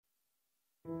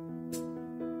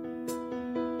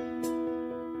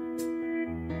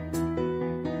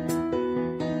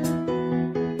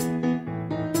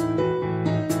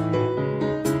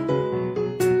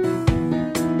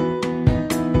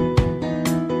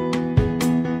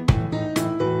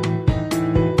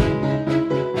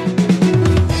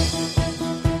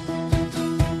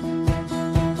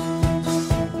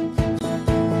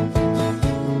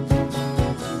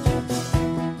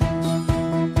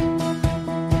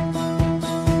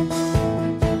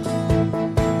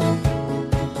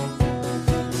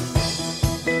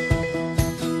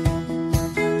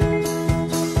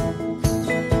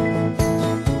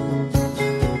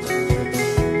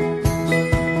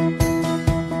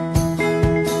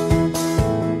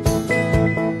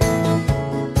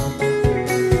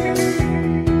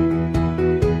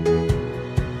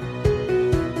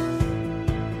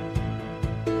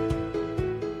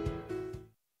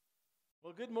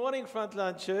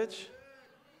Frontline Church.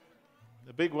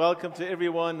 A big welcome to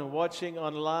everyone watching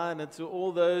online and to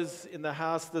all those in the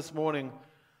house this morning.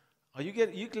 Are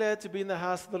you glad to be in the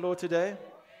house of the Lord today?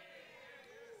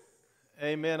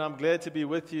 Amen. I'm glad to be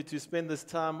with you to spend this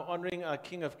time honoring our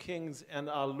King of Kings and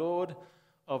our Lord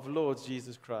of Lords,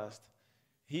 Jesus Christ.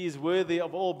 He is worthy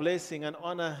of all blessing and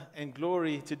honor and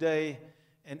glory today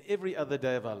and every other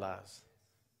day of our lives.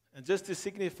 And just to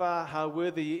signify how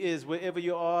worthy He is, wherever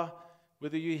you are,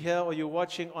 whether you're here or you're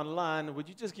watching online, would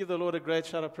you just give the Lord a great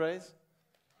shout of praise?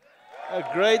 A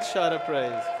great shout of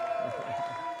praise.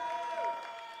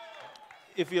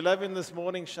 If you love Him this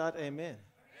morning, shout amen.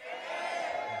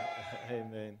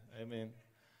 Amen. Amen.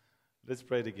 Let's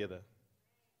pray together.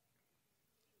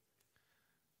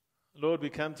 Lord,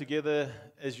 we come together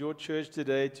as your church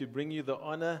today to bring you the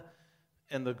honor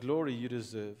and the glory you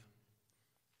deserve.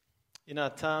 In our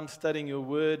time studying your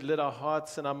word, let our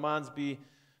hearts and our minds be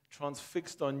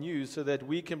transfixed on you so that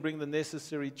we can bring the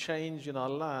necessary change in our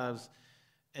lives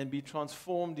and be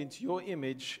transformed into your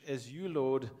image as you,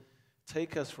 Lord,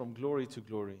 take us from glory to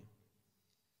glory.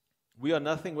 We are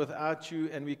nothing without you,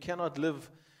 and we cannot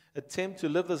attempt to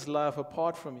live this life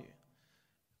apart from you.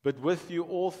 But with you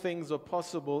all things are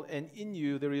possible, and in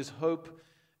you there is hope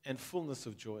and fullness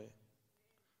of joy.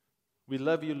 We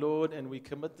love you, Lord, and we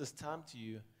commit this time to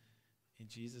you in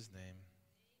Jesus' name.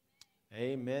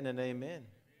 Amen and amen.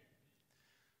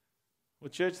 Well,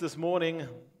 church, this morning,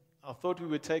 I thought we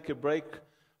would take a break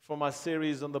from our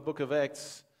series on the book of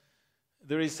Acts.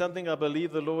 There is something I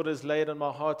believe the Lord has laid on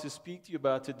my heart to speak to you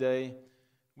about today,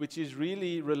 which is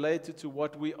really related to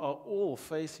what we are all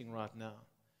facing right now.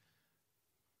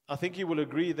 I think you will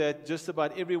agree that just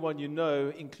about everyone you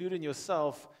know, including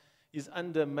yourself, is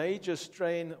under major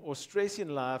strain or stress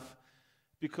in life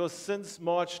because since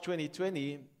March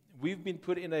 2020, we've been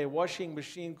put in a washing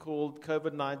machine called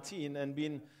COVID-19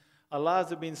 and our lives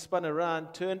have been spun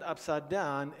around, turned upside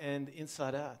down and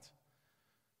inside out.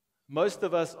 Most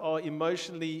of us are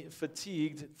emotionally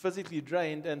fatigued, physically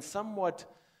drained, and somewhat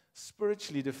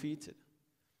spiritually defeated.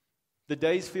 The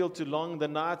days feel too long, the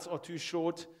nights are too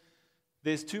short,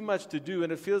 there's too much to do,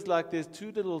 and it feels like there's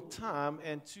too little time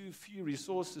and too few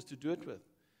resources to do it with.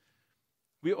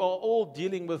 We are all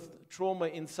dealing with trauma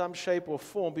in some shape or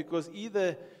form because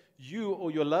either you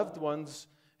or your loved ones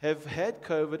have had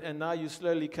COVID and now you're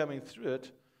slowly coming through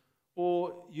it,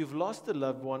 or you've lost a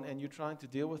loved one and you're trying to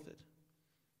deal with it.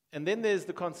 And then there's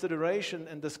the consideration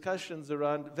and discussions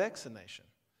around vaccination.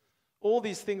 All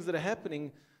these things that are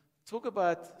happening, talk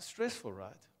about stressful,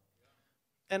 right?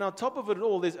 And on top of it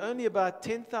all, there's only about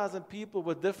 10,000 people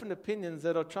with different opinions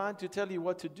that are trying to tell you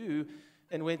what to do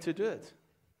and when to do it.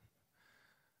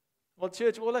 Well,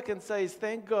 church, all I can say is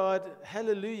thank God,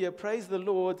 hallelujah, praise the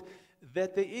Lord,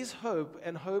 that there is hope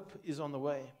and hope is on the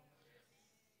way.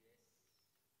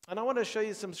 And I want to show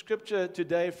you some scripture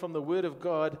today from the Word of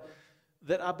God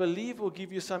that I believe will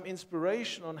give you some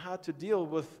inspiration on how to deal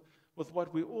with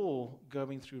what we're all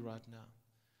going through right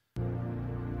now.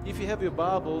 If you have your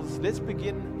Bibles, let's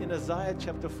begin in Isaiah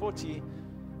chapter 40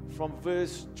 from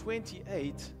verse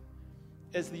 28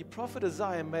 as the prophet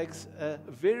Isaiah makes a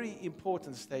very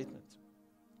important statement.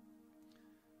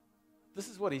 This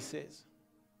is what he says.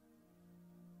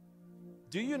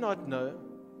 Do you not know?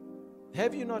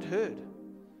 Have you not heard?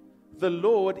 The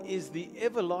Lord is the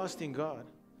everlasting God,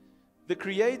 the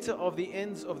creator of the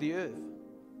ends of the earth.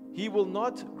 He will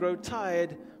not grow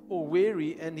tired or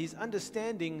weary, and his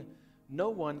understanding no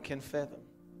one can fathom.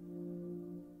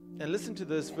 And listen to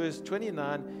this, verse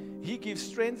 29. He gives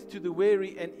strength to the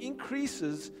weary and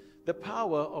increases the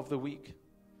power of the weak.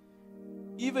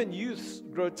 Even youths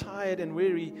grow tired and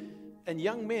weary, and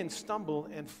young men stumble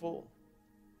and fall.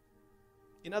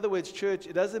 In other words, church,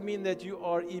 it doesn't mean that you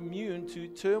are immune to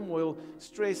turmoil,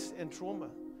 stress, and trauma.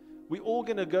 We're all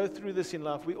going to go through this in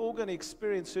life. We're all going to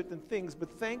experience certain things, but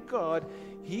thank God,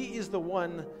 He is the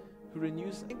one who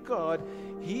renews. Thank God,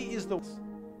 He is the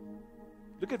one.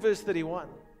 Look at verse 31.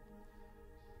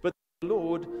 But the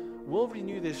Lord will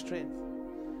renew their strength.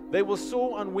 They will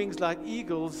soar on wings like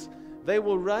eagles. They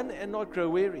will run and not grow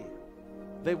weary.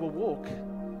 They will walk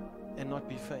and not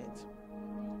be faint.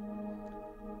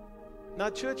 Now,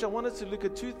 church, I wanted to look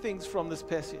at two things from this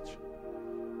passage.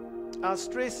 Our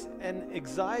stress and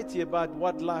anxiety about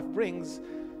what life brings,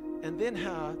 and then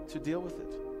how to deal with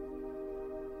it.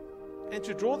 And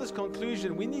to draw this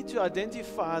conclusion, we need to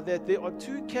identify that there are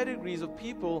two categories of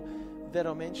people that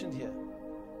are mentioned here.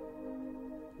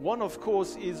 One, of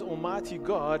course, is Almighty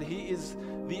God. He is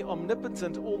the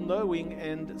omnipotent, all-knowing,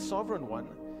 and sovereign one.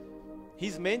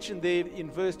 He's mentioned there in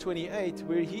verse 28,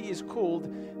 where He is called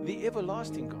the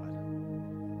everlasting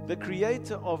God, the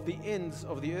creator of the ends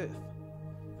of the earth.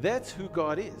 That's who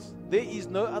God is. There is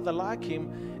no other like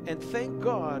him, and thank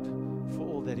God for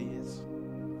all that he is.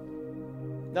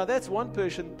 Now that's one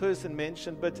person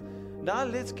mentioned, but now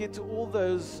let's get to all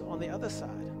those on the other side.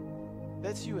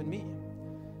 That's you and me.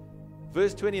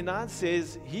 Verse 29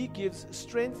 says, he gives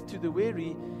strength to the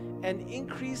weary and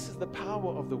increases the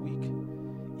power of the weak.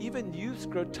 Even youths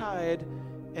grow tired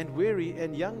and weary,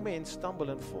 and young men stumble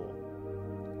and fall.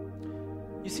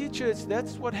 You see, church,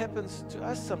 that's what happens to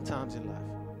us sometimes in life.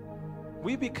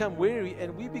 We become weary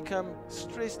and we become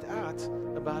stressed out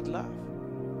about life.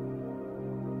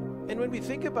 And when we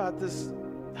think about this,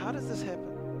 how does this happen?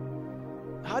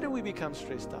 How do we become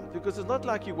stressed out? Because it's not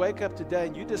like you wake up today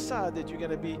and you decide that you're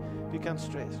going to become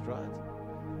stressed, right?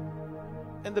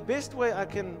 And the best way I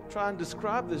can try and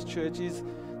describe this, church, is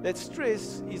that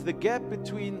stress is the gap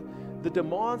between the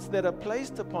demands that are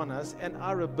placed upon us and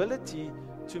our ability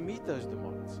to meet those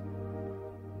demands.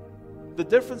 The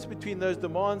difference between those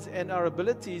demands and our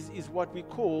abilities is what we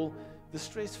call the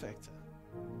stress factor.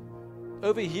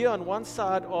 Over here on one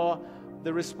side are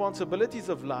the responsibilities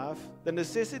of life, the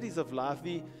necessities of life,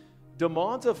 the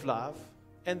demands of life,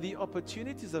 and the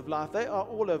opportunities of life. They are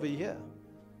all over here.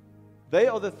 They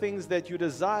are the things that you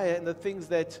desire and the things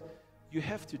that you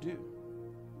have to do.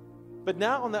 But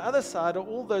now on the other side are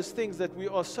all those things that we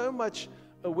are so much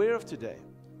aware of today.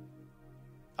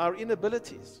 Our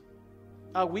inabilities,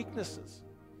 our weaknesses,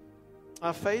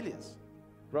 our failures,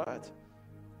 right?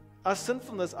 Our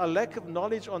sinfulness, our lack of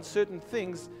knowledge on certain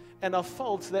things, and our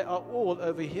faults, they are all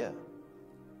over here.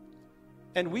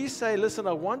 And we say, listen,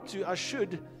 I want to, I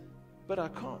should, but I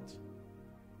can't.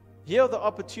 Here are the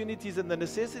opportunities and the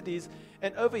necessities,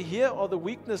 and over here are the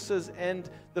weaknesses and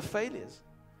the failures.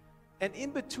 And in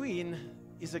between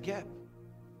is a gap.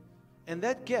 And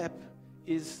that gap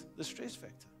is the stress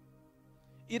factor.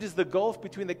 It is the gulf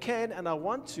between the can and I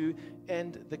want to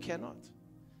and the cannot.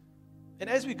 And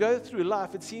as we go through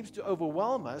life, it seems to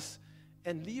overwhelm us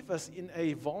and leave us in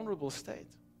a vulnerable state.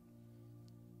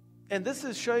 And this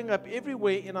is showing up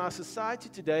everywhere in our society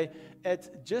today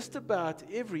at just about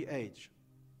every age.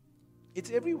 It's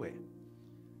everywhere.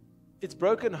 It's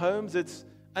broken homes, it's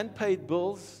unpaid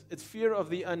bills, it's fear of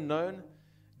the unknown,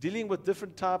 dealing with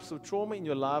different types of trauma in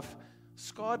your life,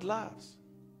 scarred lives.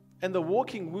 And the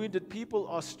walking wounded people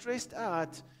are stressed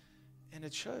out, and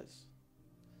it shows.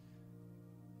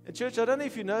 And church, I don't know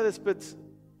if you know this, but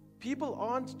people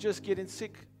aren't just getting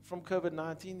sick from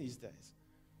COVID-19 these days.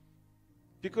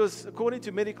 Because according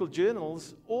to medical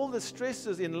journals, all the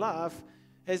stresses in life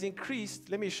has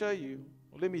increased, let me show you,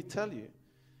 or let me tell you,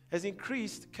 has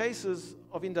increased cases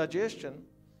of indigestion,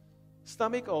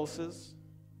 stomach ulcers,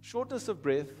 shortness of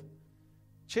breath,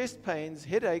 chest pains,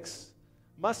 headaches,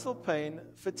 muscle pain,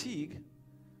 fatigue,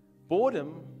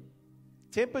 boredom,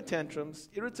 temper tantrums,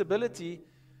 irritability,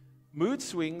 mood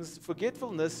swings,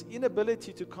 forgetfulness,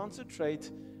 inability to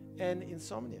concentrate, and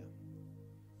insomnia.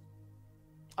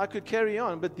 I could carry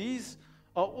on, but these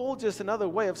are all just another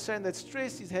way of saying that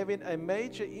stress is having a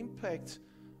major impact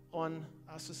on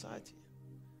our society.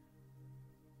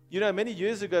 You know, many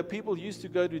years ago, people used to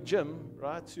go to gym,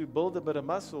 right, to build a bit of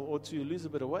muscle or to lose a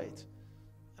bit of weight.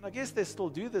 And I guess they still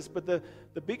do this, but the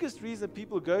biggest reason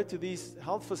people go to these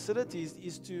health facilities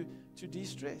is to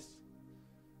de-stress.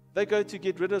 They go to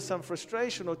get rid of some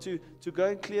frustration or to go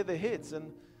and clear their heads.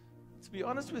 And to be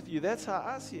honest with you, that's how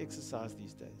I see exercise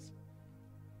these days.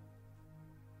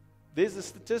 There's a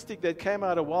statistic that came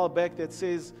out a while back that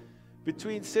says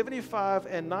between 75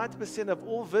 and 90% of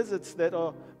all visits that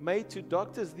are made to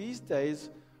doctors these days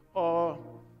are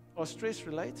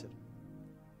stress-related.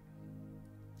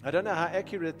 I don't know how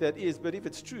accurate that is, but if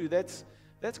it's true, that's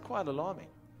quite alarming.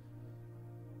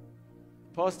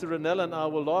 Pastor Renella and I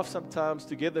will laugh sometimes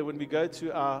together when we go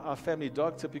to our family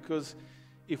doctor, because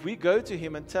if we go to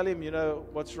him and tell him, you know,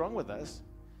 what's wrong with us,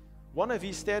 one of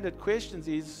his standard questions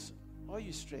is, are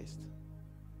you stressed?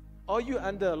 Are you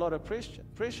under a lot of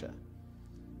pressure?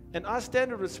 And our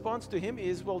standard response to him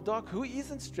is, well, doc, who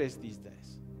isn't stressed these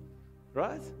days?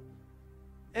 Right?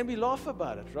 And we laugh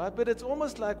about it, right? But it's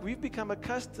almost like we've become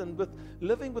accustomed with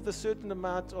living with a certain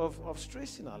amount of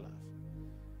stress in our life.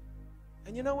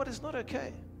 And you know what? It's not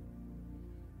okay.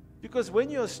 Because when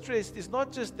you're stressed, it's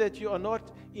not just that you are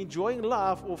not enjoying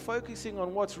life or focusing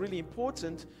on what's really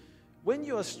important. When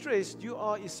you are stressed, you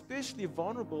are especially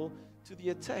vulnerable to the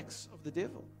attacks of the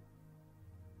devil.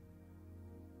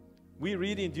 We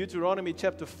read in Deuteronomy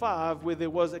chapter 5 where there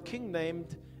was a king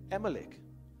named Amalek.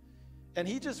 And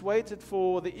he just waited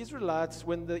for the Israelites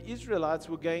when the Israelites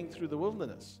were going through the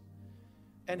wilderness.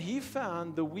 And he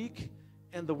found the weak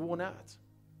and the worn out.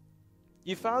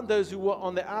 He found those who were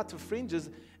on the outer fringes,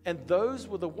 and those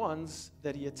were the ones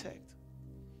that he attacked.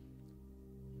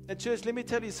 And church, let me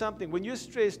tell you something. When you're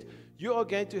stressed, you are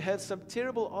going to have some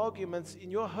terrible arguments in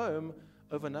your home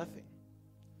over nothing.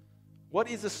 What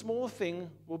is a small thing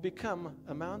will become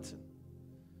a mountain.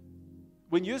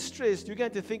 When you're stressed, you're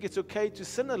going to think it's okay to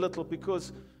sin a little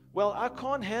because, well, I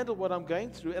can't handle what I'm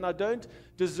going through and I don't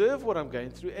deserve what I'm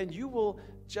going through, and you will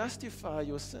justify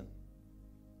your sin.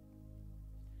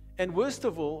 And worst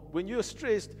of all, when you're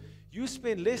stressed, you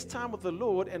spend less time with the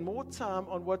Lord and more time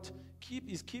on what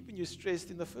is keeping you stressed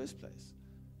in the first place.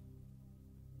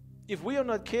 If we are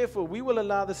not careful, we will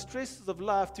allow the stresses of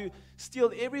life to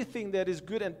steal everything that is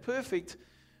good and perfect.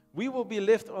 We will be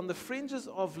left on the fringes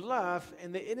of life,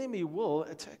 and the enemy will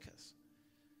attack us.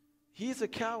 He's a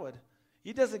coward.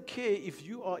 He doesn't care if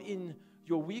you are in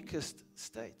your weakest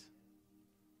state.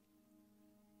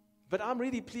 But I'm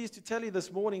really pleased to tell you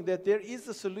this morning that there is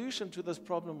a solution to this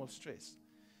problem of stress.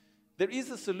 There is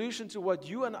a solution to what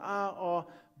you and I are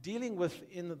dealing with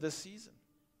in this season.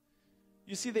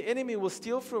 You see, the enemy will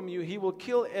steal from you. He will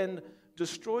kill and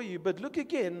destroy you. But look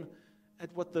again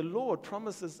at what the Lord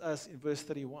promises us in verse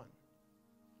 31.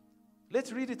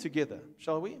 Let's read it together,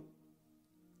 shall we?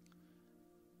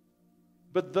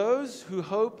 But those who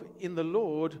hope in the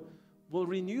Lord will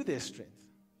renew their strength.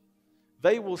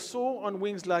 They will soar on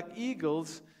wings like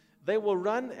eagles. They will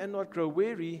run and not grow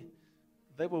weary.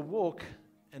 They will walk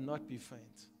and not be faint.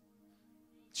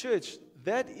 Church,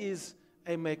 that is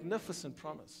a magnificent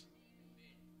promise.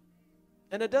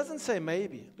 And it doesn't say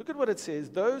maybe. Look at what it says.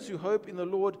 Those who hope in the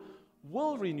Lord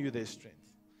will renew their strength.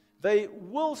 They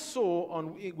will soar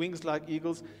on wings like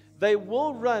eagles. They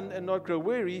will run and not grow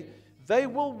weary. They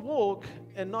will walk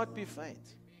and not be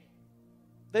faint.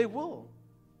 They will.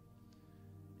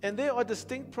 And there are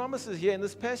distinct promises here in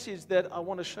this passage that I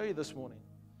want to show you this morning.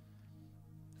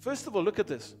 First of all, look at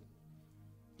this.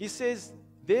 He says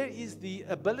there is the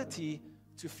ability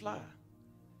to fly.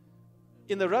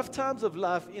 In the rough times of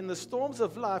life, in the storms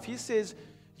of life, he says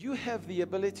you have the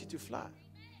ability to fly.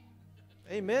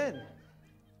 Amen.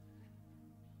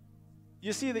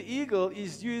 You see, the eagle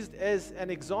is used as an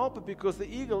example because the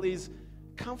eagle is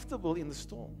comfortable in the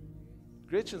storm.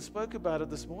 Gretchen spoke about it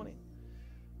this morning.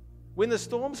 When the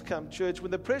storms come, church, when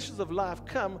the pressures of life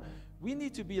come, we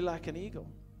need to be like an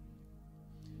eagle.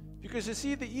 Because you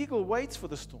see, the eagle waits for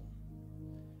the storm.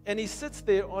 And he sits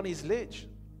there on his ledge.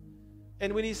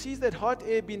 And when he sees that hot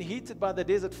air being heated by the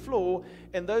desert floor,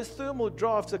 and those thermal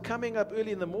drafts are coming up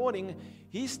early in the morning,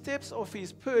 he steps off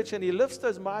his perch and he lifts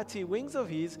those mighty wings of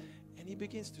his, and he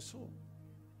begins to soar.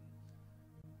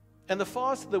 And the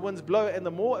faster the winds blow and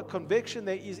the more convection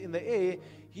there is in the air,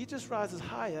 he just rises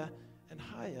higher and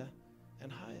higher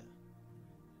and higher.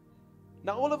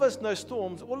 Now, all of us know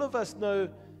storms. All of us know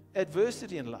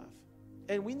adversity in life.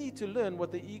 And we need to learn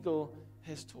what the eagle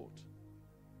has taught.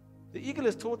 The eagle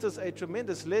has taught us a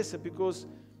tremendous lesson, because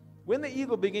when the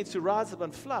eagle begins to rise up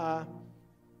and fly,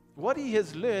 what he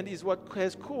has learned is what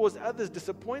has caused others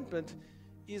disappointment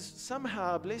is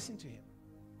somehow a blessing to him.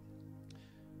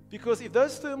 Because if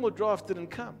those thermal drafts didn't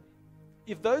come,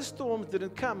 if those storms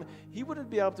didn't come, he wouldn't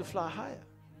be able to fly higher.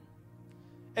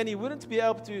 And he wouldn't be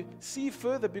able to see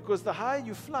further, because the higher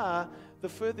you fly, the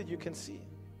further you can see.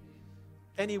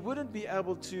 And he wouldn't be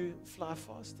able to fly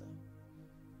faster.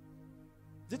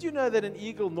 Did you know that an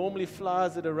eagle normally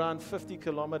flies at around 50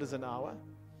 kilometers an hour?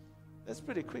 That's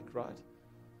pretty quick, right?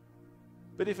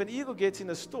 But if an eagle gets in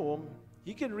a storm,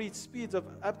 he can reach speeds of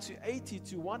up to 80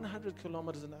 to 100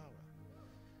 kilometers an hour.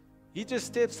 He just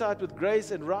steps out with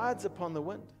grace and rides upon the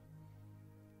wind.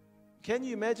 Can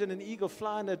you imagine an eagle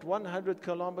flying at 100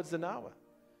 kilometers an hour?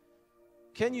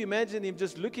 Can you imagine him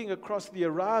just looking across the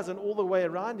horizon all the way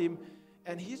around him,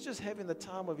 and he's just having the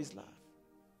time of his life?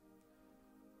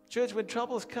 Church, when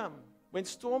troubles come, when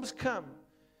storms come,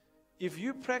 if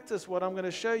you practice what I'm going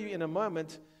to show you in a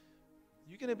moment,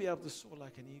 you're going to be able to soar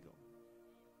like an eagle.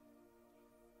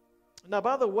 Now,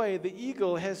 by the way, the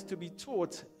eagle has to be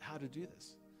taught how to do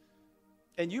this.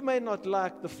 And you may not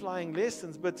like the flying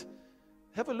lessons, but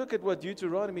have a look at what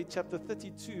Deuteronomy chapter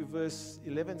 32, verse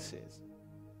 11 says.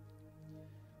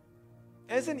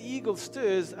 As an eagle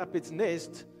stirs up its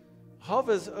nest,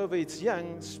 hovers over its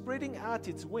young, spreading out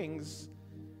its wings,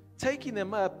 taking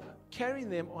them up, carrying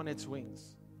them on its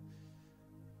wings.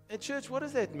 And church, what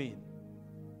does that mean?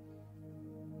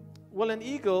 Well, an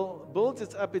eagle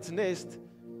builds up its nest,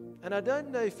 and I don't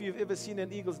know if you've ever seen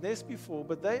an eagle's nest before,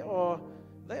 but they are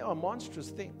monstrous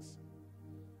things.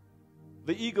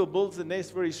 The eagle builds the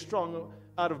nest very strong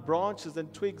out of branches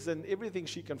and twigs and everything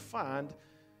she can find.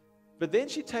 But then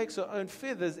she takes her own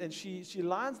feathers and she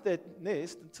lines that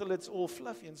nest until it's all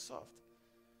fluffy and soft.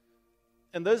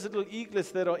 And those little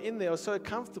eaglets that are in there are so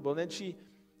comfortable. And she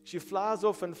She flies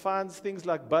off and finds things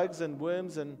like bugs and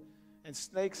worms and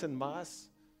snakes and mice.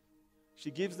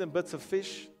 She gives them bits of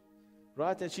fish,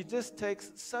 right? And she just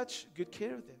takes such good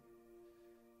care of them.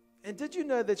 And did you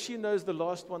know that she knows the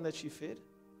last one that she fed?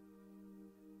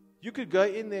 You could go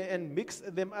in there and mix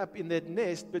them up in that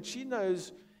nest, but she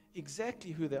knows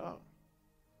exactly who they are.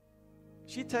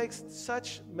 She takes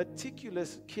such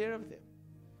meticulous care of them.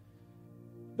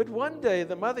 But one day,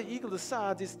 the mother eagle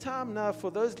decides it's time now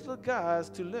for those little guys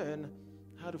to learn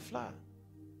how to fly.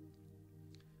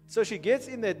 So she gets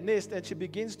in that nest and she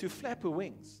begins to flap her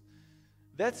wings.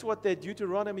 That's what that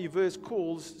Deuteronomy verse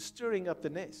calls stirring up the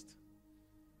nest.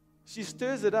 She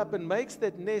stirs it up and makes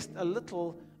that nest a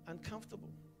little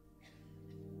uncomfortable.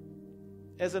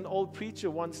 As an old preacher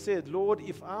once said, Lord,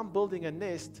 if I'm building a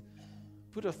nest,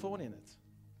 put a thorn in it.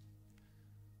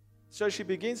 So she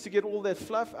begins to get all that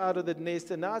fluff out of the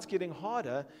nest, and now it's getting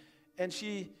harder, and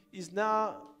she is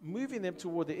now moving them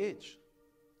toward the edge.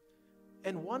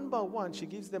 And one by one, she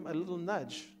gives them a little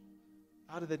nudge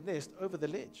out of the nest over the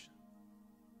ledge.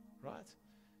 Right?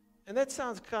 And that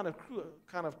sounds kind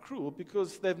of cruel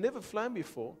because they've never flown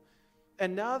before,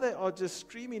 and now they are just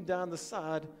screaming down the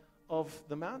side of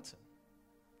the mountain.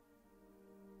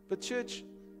 But church,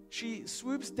 she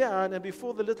swoops down, and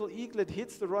before the little eaglet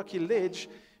hits the rocky ledge,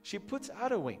 she puts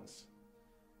out her wings.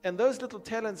 And those little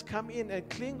talons come in and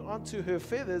cling onto her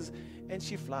feathers, and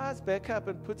she flies back up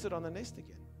and puts it on the nest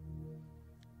again.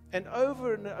 And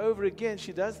over again,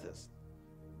 she does this.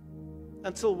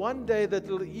 Until one day, that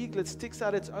little eaglet sticks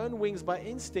out its own wings by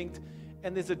instinct,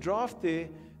 and there's a draft there,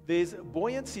 there's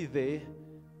buoyancy there,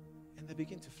 and they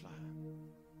begin to fly.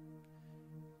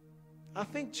 I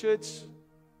think, church,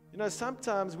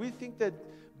 sometimes we think that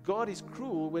God is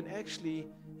cruel when actually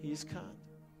He is kind.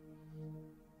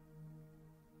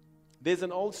 There's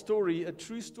an old story, a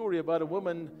true story about a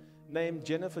woman named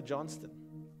Jennifer Johnston.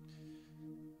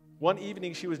 One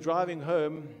evening she was driving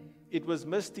home. It was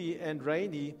misty and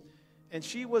rainy, and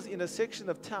she was in a section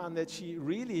of town that she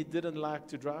really didn't like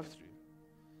to drive through.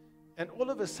 And all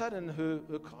of a sudden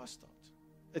her car stopped.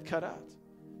 It cut out.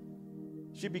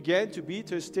 She began to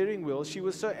beat her steering wheel. She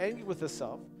was so angry with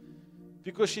herself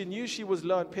because she knew she was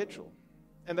low on petrol.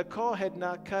 And the car had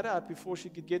now cut out before she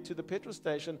could get to the petrol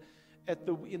station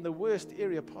in the worst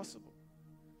area possible.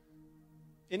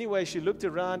 Anyway, she looked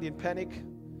around in panic,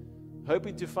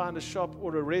 hoping to find a shop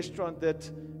or a restaurant that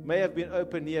may have been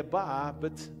open nearby,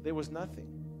 but there was nothing.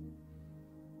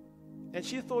 And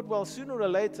she thought, well, sooner or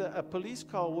later, a police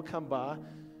car will come by.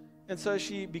 And so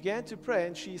she began to pray,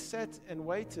 and she sat and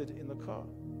waited in the car.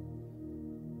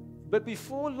 But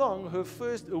before long, her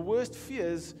worst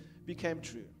fears became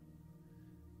true.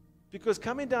 Because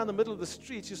coming down the middle of the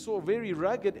street, she saw a very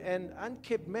rugged and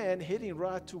unkempt man heading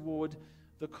right toward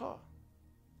the car.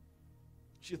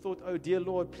 She thought, oh, dear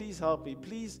Lord, please help me.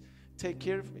 Please take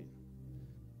care of me.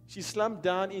 She slumped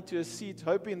down into a seat,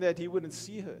 hoping that he wouldn't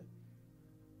see her.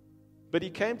 But he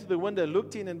came to the window,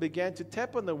 looked in, and began to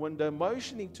tap on the window,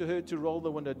 motioning to her to roll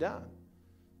the window down.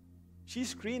 She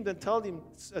screamed and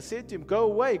said to him, go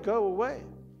away, go away.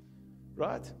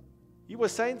 Right? He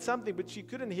was saying something, but she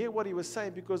couldn't hear what he was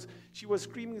saying because she was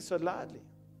screaming so loudly.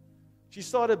 She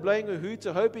started blowing her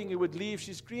hooter, hoping he would leave.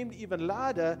 She screamed even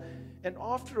louder, and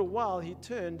after a while, he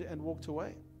turned and walked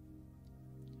away.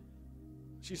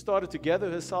 She started to gather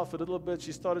herself a little bit.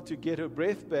 She started to get her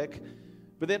breath back.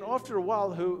 But then after a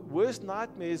while, her worst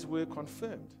nightmares were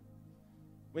confirmed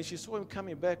when she saw him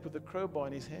coming back with a crowbar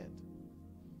in his hand.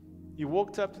 He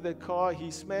walked up to the car. He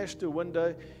smashed the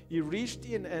window. He reached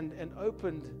in and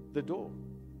opened the door.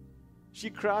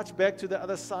 She crouched back to the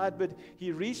other side, but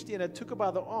he reached in and took her by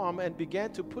the arm and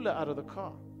began to pull her out of the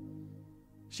car.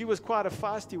 She was quite a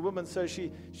feisty woman, so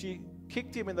she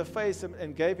kicked him in the face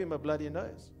and gave him a bloody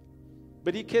nose.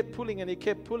 But he kept pulling and he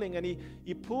kept pulling, and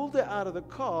he pulled her out of the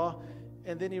car,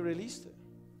 and then he released her.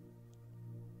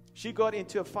 She got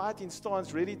into a fighting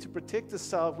stance, ready to protect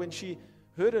herself. When she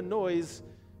heard a noise,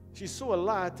 she saw a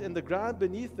light, and the ground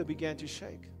beneath her began to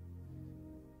shake.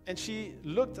 And she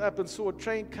looked up and saw a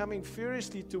train coming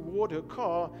furiously toward her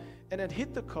car, and it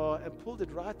hit the car and pulled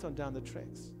it right on down the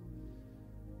tracks.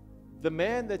 The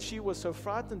man that she was so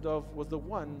frightened of was the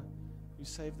one who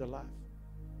saved her life.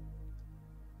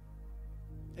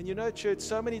 And church,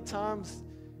 so many times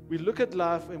we look at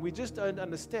life and we just don't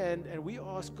understand, and we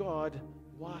ask God,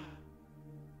 why?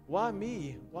 Why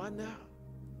me? Why now?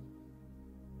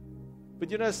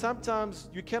 But sometimes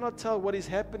you cannot tell what is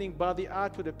happening by the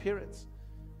outward appearance.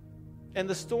 And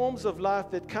the storms of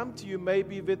life that come to you may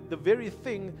be the very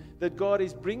thing that God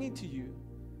is bringing to you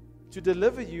to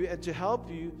deliver you and to help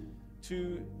you,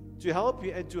 to help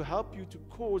you and to help you to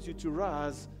cause you to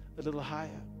rise a little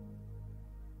higher.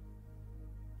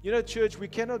 You know, church, we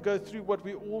cannot go through what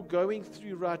we're all going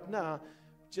through right now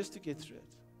just to get through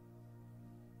it.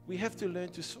 We have to learn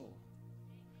to soar.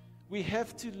 We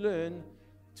have to learn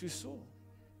to soar.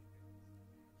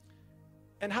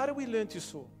 And how do we learn to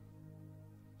soar?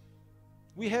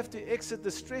 We have to exit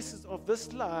the stresses of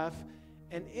this life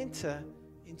and enter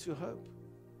into hope.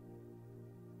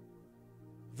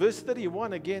 Verse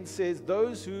 31 again says,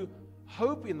 those who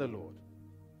hope in the Lord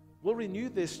will renew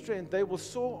their strength. They will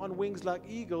soar on wings like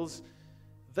eagles.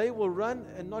 They will run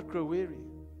and not grow weary.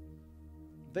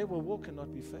 They will walk and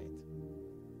not be faint.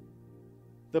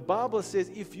 The Bible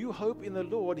says if you hope in the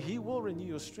Lord, He will renew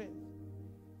your strength.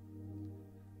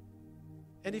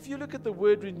 And if you look at the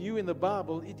word renew in the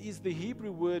Bible, it is the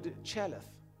Hebrew word chaleth.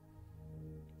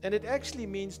 And it actually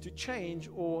means to change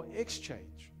or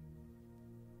exchange.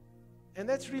 And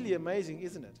that's really amazing,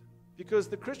 isn't it? Because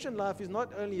the Christian life is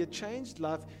not only a changed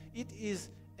life, it is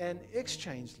an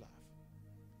exchanged life.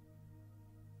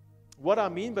 What I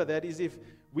mean by that is if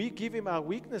we give Him our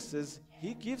weaknesses,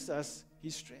 He gives us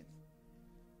His strength.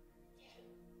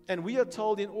 And we are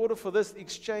told in order for this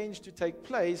exchange to take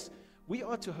place, we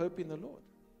are to hope in the Lord.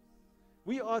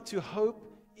 We are to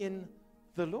hope in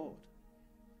the Lord.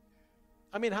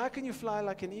 I mean, how can you fly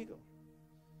like an eagle?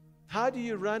 How do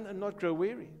you run and not grow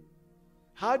weary?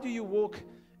 How do you walk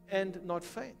and not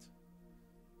faint?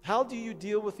 How do you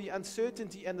deal with the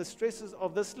uncertainty and the stresses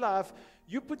of this life?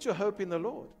 You put your hope in the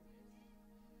Lord.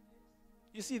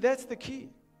 You see, that's the key.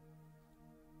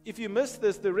 If you miss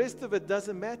this, the rest of it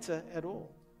doesn't matter at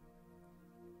all.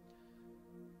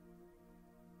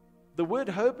 The word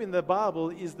hope in the Bible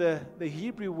is the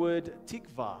Hebrew word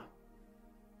tikvah.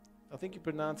 I think you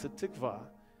pronounce it tikvah.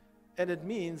 And it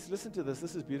means, listen to this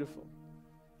is beautiful.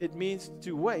 It means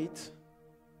to wait,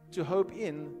 to hope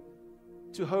in,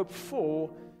 to hope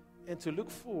for, and to look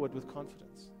forward with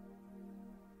confidence.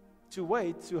 To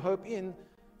wait, to hope in,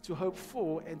 to hope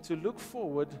for, and to look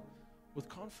forward with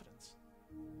confidence.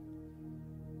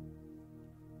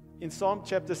 In Psalm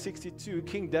chapter 62,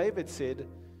 King David said,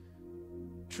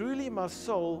 truly my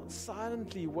soul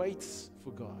silently waits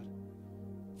for God.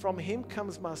 From Him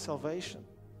comes my salvation.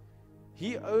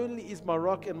 He only is my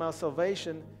rock and my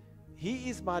salvation. He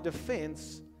is my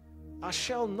defense. I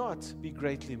shall not be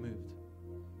greatly moved.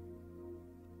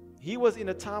 He was in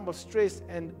a time of stress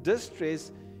and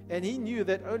distress, and he knew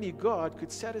that only God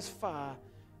could satisfy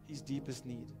his deepest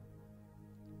need.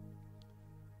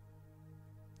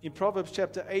 In Proverbs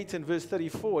chapter 8 and verse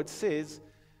 34, it says,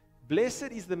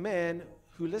 blessed is the man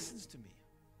who listens to me,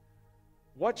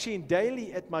 watching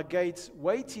daily at my gates,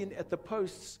 waiting at the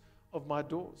posts of my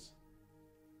doors.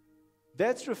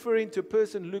 That's referring to a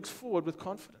person who looks forward with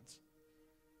confidence.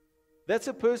 That's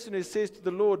a person who says to the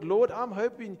Lord, Lord, I'm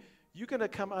hoping you're going to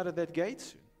come out of that gate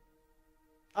soon.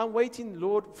 I'm waiting,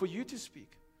 Lord, for you to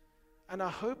speak. And I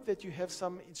hope that you have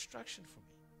some instruction for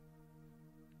me.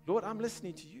 Lord, I'm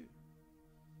listening to you.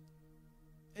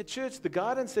 At church, the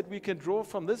guidance that we can draw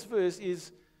from this verse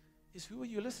is who are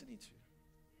you listening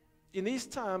to? In these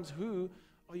times, who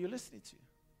are you listening to?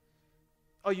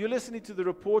 Are you listening to the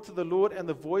report of the Lord and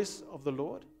the voice of the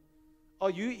Lord? Are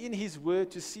you in His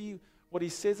Word to see what He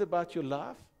says about your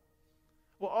life?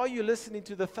 Or are you listening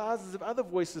to the thousands of other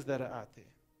voices that are out there?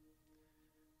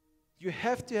 You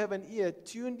have to have an ear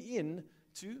tuned in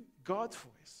to God's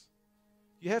voice.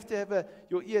 You have to have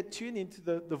your ear tuned into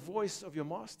the voice of your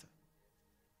Master.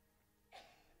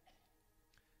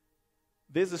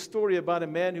 There's a story about a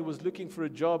man who was looking for a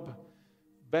job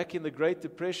back in the Great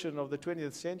Depression of the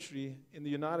 20th century in the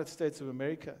United States of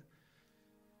America.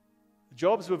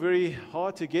 Jobs were very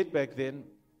hard to get back then,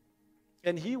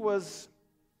 and he was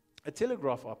a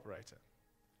telegraph operator.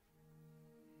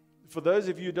 For those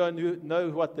of you who don't know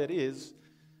what that is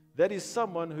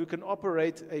someone who can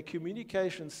operate a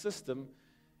communication system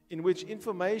in which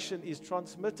information is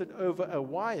transmitted over a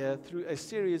wire through a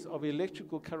series of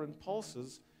electrical current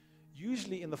pulses,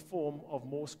 usually in the form of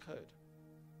Morse code.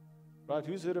 Right?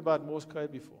 Who's heard about Morse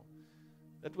code before?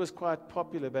 That was quite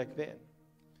popular back then.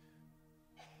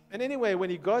 And anyway, when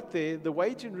he got there, the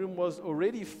waiting room was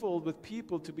already filled with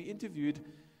people to be interviewed.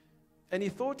 And he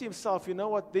thought to himself, you know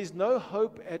what, there's no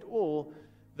hope at all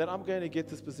that I'm going to get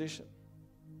this position.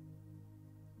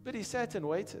 But he sat and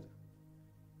waited.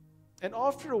 And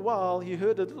after a while, he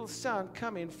heard a little sound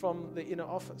coming from the inner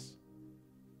office.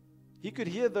 He could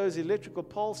hear those electrical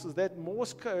pulses, that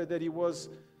Morse code that he was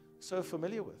so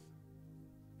familiar with.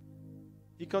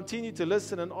 He continued to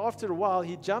listen, and after a while,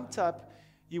 he jumped up,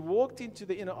 he walked into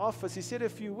the inner office, he said a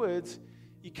few words,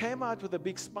 he came out with a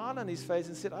big smile on his face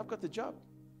and said, I've got the job.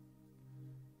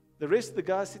 The rest of the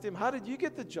guys said to him, how did you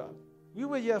get the job? We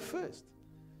were here first.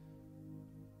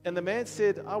 And the man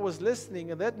said, I was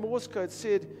listening, and that Morse code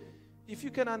said, if you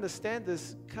can understand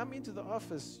this, come into the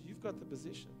office. You've got the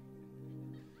position.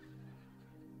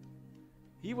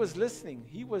 He was listening.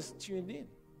 He was tuned in.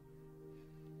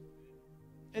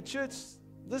 And church,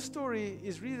 this story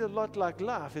is really a lot like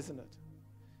life, isn't it?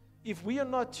 If we are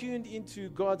not tuned into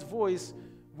God's voice,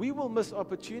 we will miss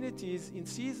opportunities in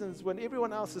seasons when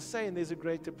everyone else is saying there's a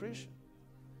Great Depression.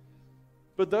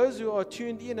 But those who are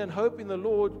tuned in and hope in the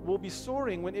Lord will be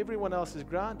soaring when everyone else is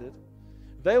grounded.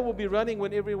 They will be running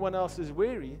when everyone else is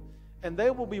weary. And they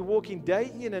will be walking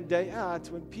day in and day out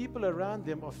when people around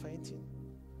them are fainting.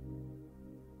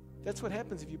 That's what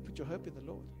happens if you put your hope in the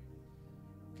Lord.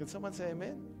 Can someone say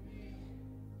amen?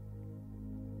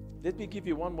 Let me give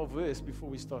you one more verse before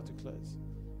we start to close.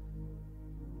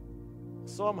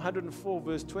 Psalm 104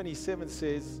 verse 27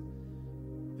 says,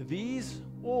 these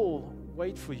all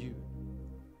wait for you,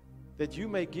 that you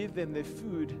may give them their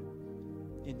food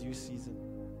in due season.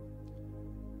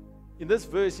 In this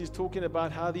verse, he's talking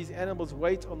about how these animals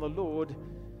wait on the Lord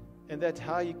and that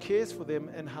how he cares for them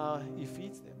and how he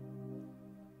feeds them.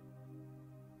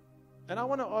 And I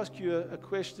want to ask you a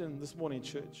question this morning,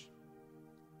 church.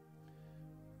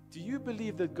 Do you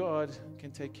believe that God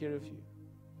can take care of you?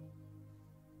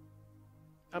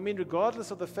 I mean,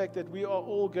 regardless of the fact that we are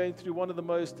all going through one of the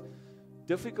most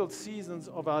difficult seasons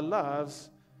of our lives,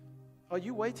 are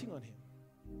you waiting on Him?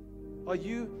 Are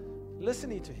you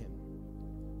listening to Him?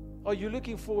 Are you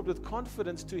looking forward with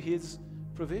confidence to His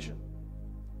provision?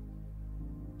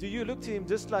 Do you look to Him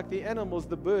just like the animals,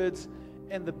 the birds,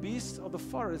 and the beasts of the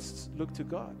forests look to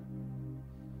God?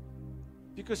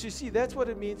 Because you see, that's what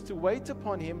it means to wait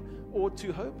upon Him or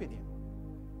to hope in Him.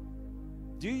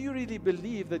 Do you really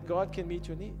believe that God can meet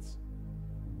your needs?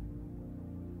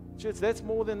 Church, that's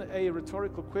more than a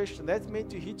rhetorical question. That's meant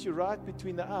to hit you right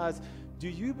between the eyes. Do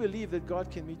you believe that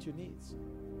God can meet your needs?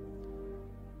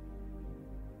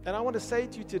 And I want to say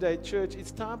to you today, church,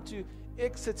 it's time to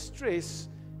exit stress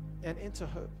and enter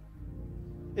hope.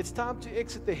 It's time to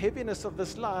exit the heaviness of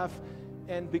this life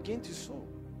and begin to soar.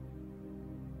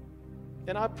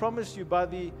 And I promise you by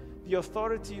the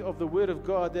authority of the Word of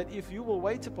God that if you will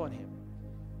wait upon Him,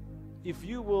 if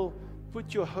you will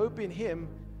put your hope in Him,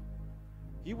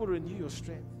 He will renew your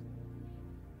strength.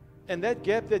 And that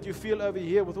gap that you feel over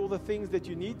here with all the things that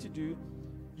you need to do,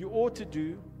 you ought to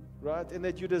do, right? And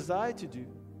that you desire to do.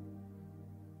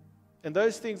 And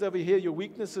those things over here, your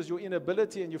weaknesses, your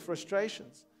inability, and your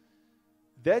frustrations,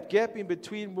 that gap in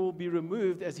between will be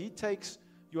removed as He takes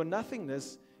your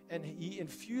nothingness and He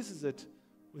infuses it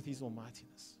with His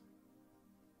almightiness.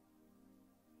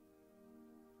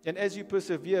 And as you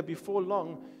persevere, before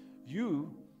long,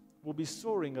 you will be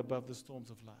soaring above the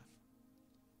storms of life.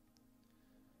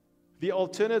 The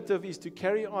alternative is to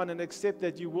carry on and accept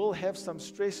that you will have some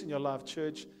stress in your life,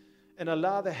 church, and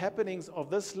allow the happenings of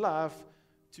this life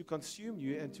to consume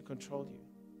you and to control you.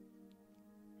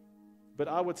 But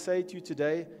I would say to you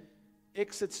today,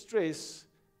 exit stress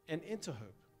and enter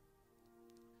hope.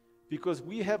 Because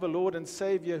we have a Lord and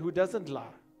Savior who doesn't lie.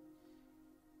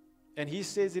 And He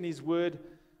says in His Word,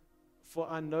 for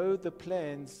I know the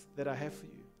plans that I have for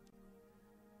you.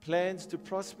 Plans to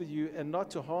prosper you and not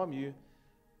to harm you.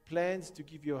 Plans to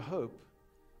give you a hope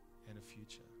and a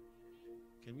future.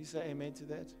 Can we say amen to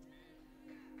that?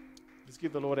 Let's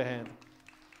give the Lord a hand.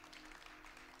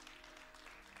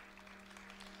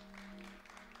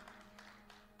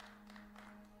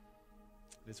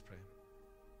 Let's pray.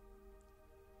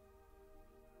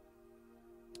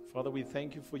 Father, we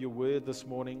thank You for Your word this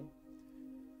morning.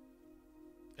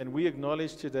 And we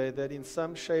acknowledge today that in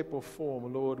some shape or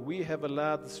form, Lord, we have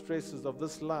allowed the stresses of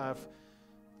this life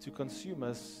to consume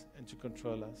us and to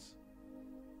control us.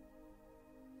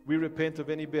 We repent of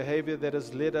any behavior that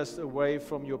has led us away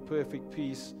from Your perfect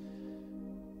peace.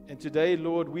 And today,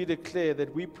 Lord, we declare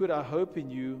that we put our hope in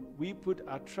You, we put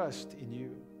our trust in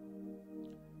You.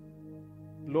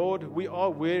 Lord, we are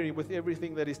weary with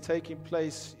everything that is taking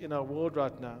place in our world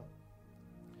right now.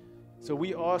 So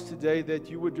we ask today that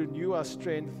You would renew our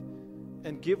strength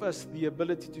and give us the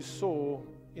ability to soar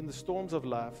in the storms of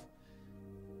life,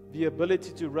 the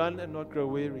ability to run and not grow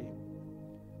weary.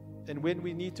 And when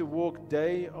we need to walk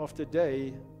day after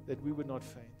day, that we would not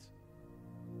faint.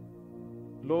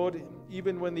 Lord,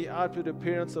 even when the outward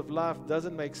appearance of life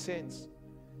doesn't make sense,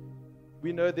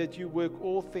 we know that You work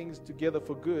all things together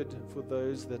for good for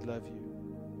those that love You.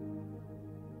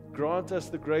 Grant us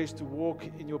the grace to walk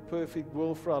in Your perfect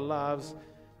will for our lives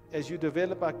as You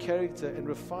develop our character and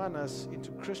refine us into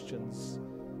Christians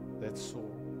that soar.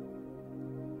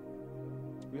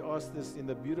 We ask this in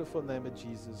the beautiful name of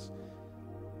Jesus.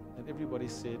 And everybody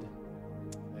said,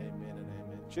 amen and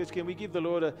amen. Church, can we give the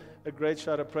Lord a great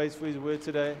shout of praise for his word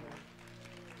today?